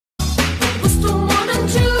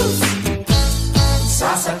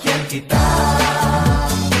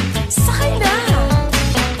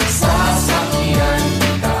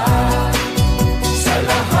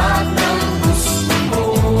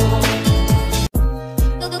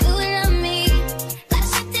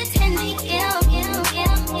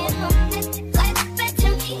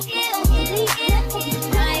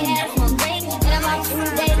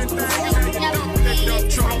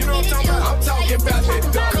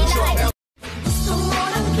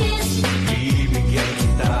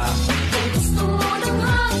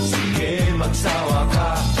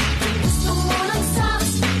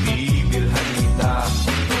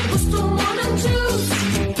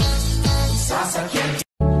You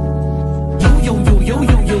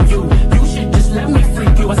should just let me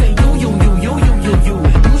freak you. I say you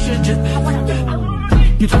should just.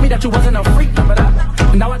 You told me that you wasn't a freak, but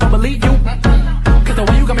now I don't believe you. Cause the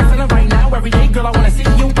way you got me feeling right now, every day, girl, I wanna see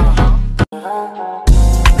you.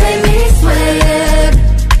 Make me sweat,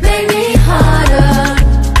 make me harder,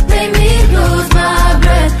 make me lose my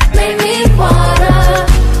breath, make me water,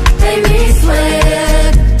 make me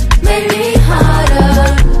sweat, make me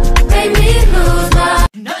harder, make me lose my.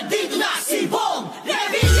 Nandito na si Bong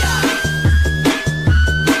Revilla!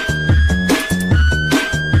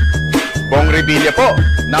 Bong Revilla po,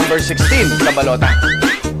 number 16 sa balota.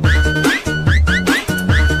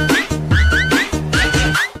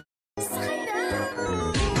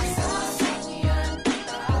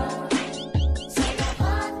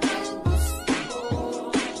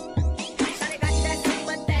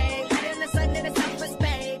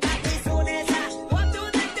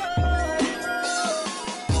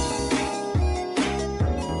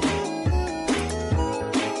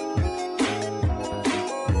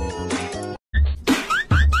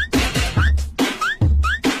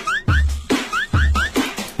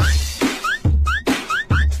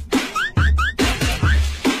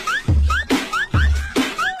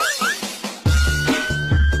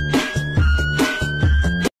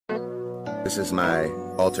 This is my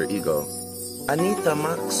alter ego, Anita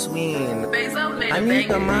Maxwin.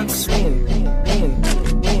 Anita Maxwin.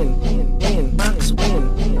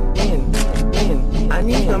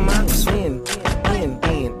 Anita Maxwin.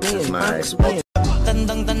 This is my.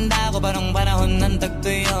 Tandang-tanda ko pa nung panahon ng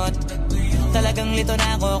tagtuyot. Talagang lito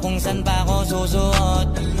na ako kung saan pa ako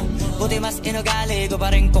susuot. Buti mas inugali ko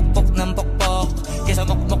pa rin pukpok ng pukpok kesa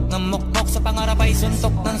mukmok ng mukmok sa pangarap ay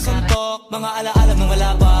suntok ng suntok. Mga alaala mong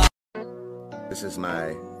wala pa. This is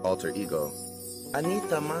my alter ego,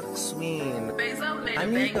 Anita Maxwin.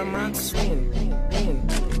 Anita Maxwin.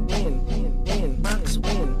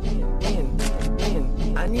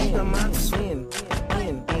 Anita Maxwin.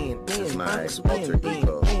 This is my alter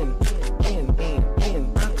ego.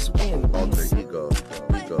 Alter ego.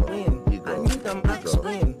 Anita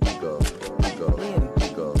Maxwin. Maxwin.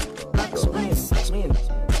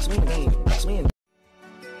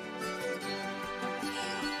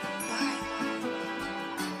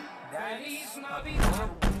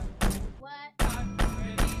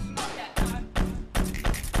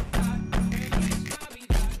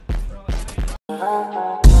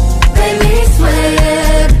 Make me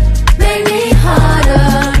sweat, make me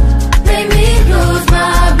harder, make me lose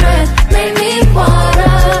my breath, make me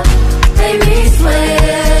water, make me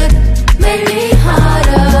sweat, make me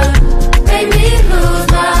harder, make me lose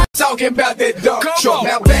my. Talking about that dump truck,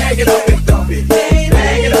 now bag it up and dump it,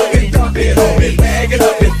 bag it up and dump it, bag it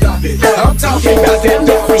up and dump it. I'm talking about that